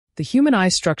The Human Eye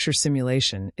Structure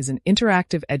Simulation is an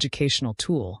interactive educational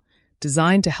tool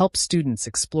designed to help students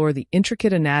explore the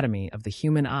intricate anatomy of the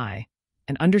human eye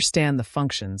and understand the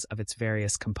functions of its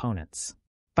various components.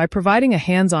 By providing a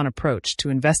hands-on approach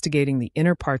to investigating the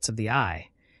inner parts of the eye,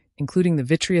 including the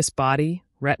vitreous body,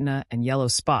 retina, and yellow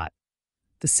spot,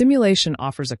 the simulation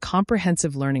offers a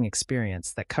comprehensive learning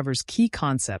experience that covers key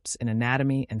concepts in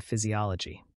anatomy and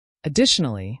physiology.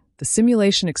 Additionally, the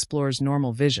simulation explores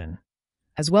normal vision,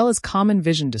 as well as common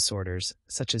vision disorders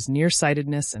such as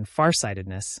nearsightedness and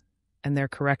farsightedness, and their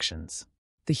corrections.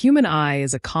 The human eye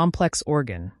is a complex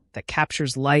organ that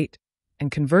captures light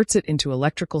and converts it into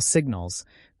electrical signals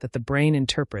that the brain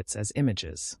interprets as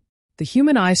images. The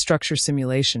Human Eye Structure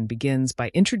Simulation begins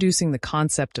by introducing the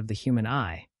concept of the human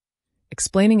eye,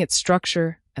 explaining its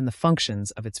structure and the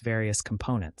functions of its various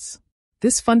components.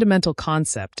 This fundamental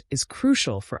concept is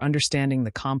crucial for understanding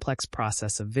the complex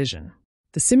process of vision.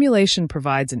 The simulation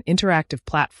provides an interactive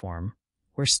platform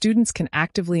where students can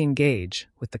actively engage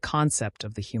with the concept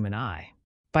of the human eye.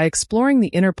 By exploring the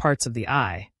inner parts of the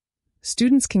eye,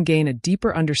 students can gain a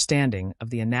deeper understanding of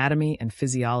the anatomy and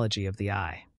physiology of the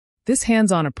eye. This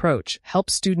hands-on approach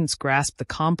helps students grasp the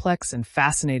complex and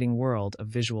fascinating world of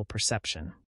visual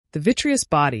perception. The vitreous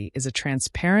body is a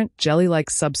transparent, jelly-like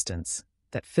substance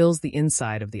that fills the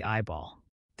inside of the eyeball.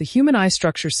 The Human Eye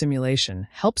Structure Simulation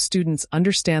helps students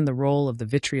understand the role of the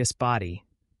vitreous body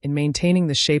in maintaining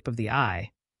the shape of the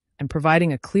eye and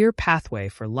providing a clear pathway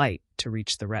for light to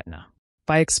reach the retina.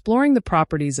 By exploring the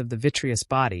properties of the vitreous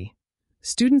body,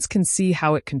 students can see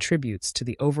how it contributes to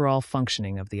the overall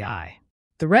functioning of the eye.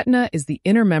 The retina is the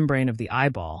inner membrane of the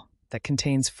eyeball that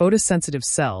contains photosensitive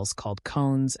cells called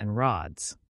cones and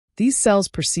rods. These cells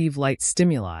perceive light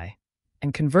stimuli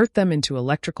and convert them into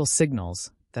electrical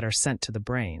signals that are sent to the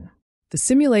brain. The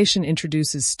simulation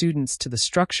introduces students to the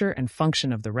structure and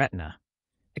function of the retina,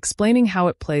 explaining how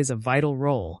it plays a vital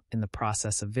role in the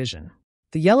process of vision.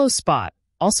 The yellow spot,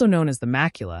 also known as the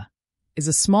macula, is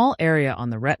a small area on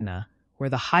the retina where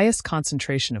the highest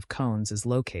concentration of cones is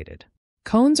located.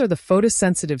 Cones are the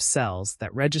photosensitive cells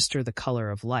that register the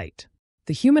color of light.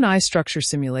 The Human Eye Structure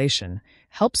Simulation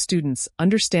helps students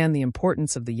understand the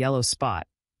importance of the yellow spot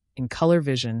in color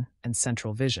vision and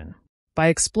central vision. By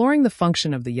exploring the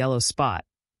function of the yellow spot,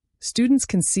 students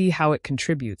can see how it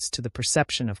contributes to the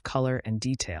perception of color and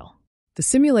detail. The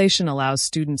simulation allows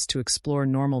students to explore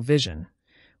normal vision,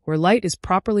 where light is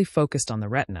properly focused on the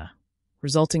retina,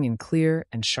 resulting in clear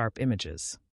and sharp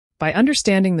images. By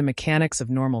understanding the mechanics of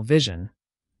normal vision,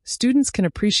 students can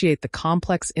appreciate the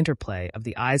complex interplay of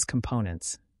the eye's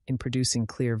components in producing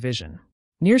clear vision.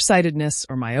 Nearsightedness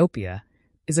or myopia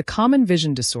is a common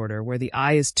vision disorder where the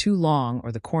eye is too long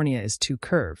or the cornea is too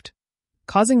curved,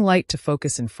 causing light to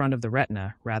focus in front of the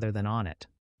retina rather than on it.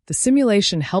 The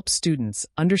simulation helps students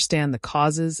understand the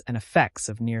causes and effects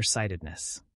of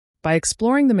nearsightedness. By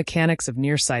exploring the mechanics of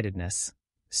nearsightedness,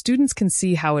 students can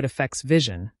see how it affects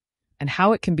vision and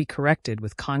how it can be corrected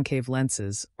with concave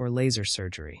lenses or laser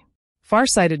surgery.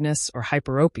 Farsightedness or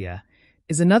hyperopia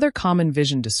is another common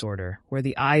vision disorder where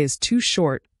the eye is too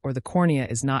short or the cornea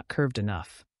is not curved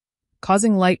enough,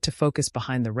 causing light to focus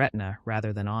behind the retina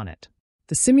rather than on it.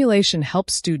 The simulation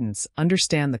helps students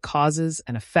understand the causes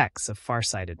and effects of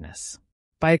farsightedness.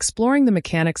 By exploring the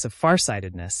mechanics of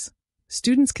farsightedness,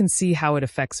 students can see how it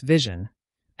affects vision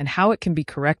and how it can be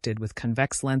corrected with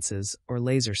convex lenses or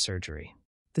laser surgery.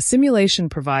 The simulation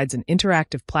provides an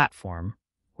interactive platform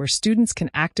where students can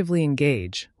actively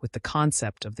engage with the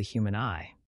concept of the human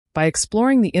eye. By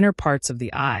exploring the inner parts of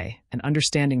the eye and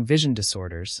understanding vision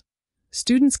disorders,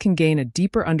 students can gain a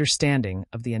deeper understanding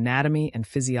of the anatomy and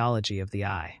physiology of the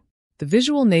eye. The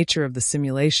visual nature of the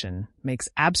simulation makes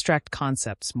abstract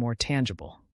concepts more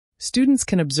tangible. Students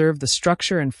can observe the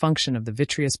structure and function of the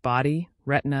vitreous body,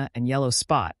 retina, and yellow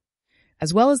spot,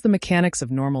 as well as the mechanics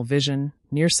of normal vision,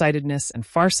 nearsightedness, and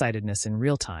farsightedness in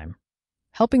real time,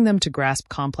 helping them to grasp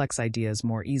complex ideas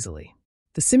more easily.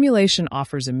 The simulation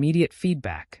offers immediate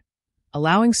feedback,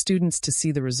 allowing students to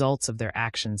see the results of their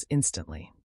actions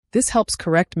instantly. This helps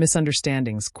correct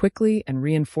misunderstandings quickly and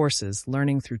reinforces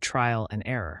learning through trial and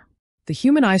error. The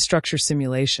Human Eye Structure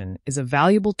Simulation is a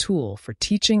valuable tool for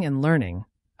teaching and learning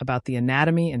about the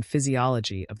anatomy and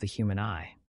physiology of the human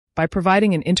eye. By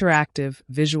providing an interactive,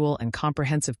 visual, and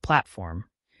comprehensive platform,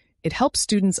 it helps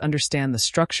students understand the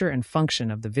structure and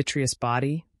function of the vitreous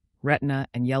body, retina,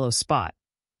 and yellow spot,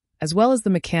 as well as the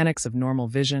mechanics of normal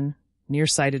vision,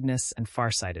 nearsightedness, and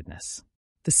farsightedness.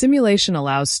 The simulation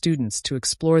allows students to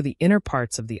explore the inner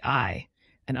parts of the eye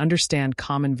and understand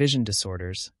common vision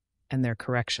disorders and their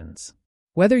corrections.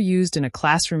 Whether used in a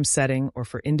classroom setting or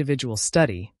for individual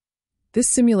study, This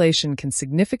simulation can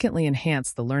significantly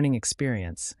enhance the learning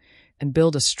experience and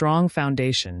build a strong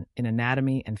foundation in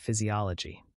anatomy and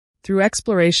physiology. Through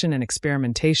exploration and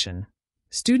experimentation,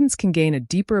 students can gain a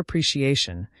deeper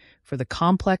appreciation for the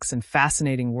complex and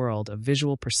fascinating world of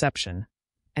visual perception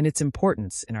and its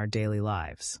importance in our daily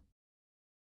lives.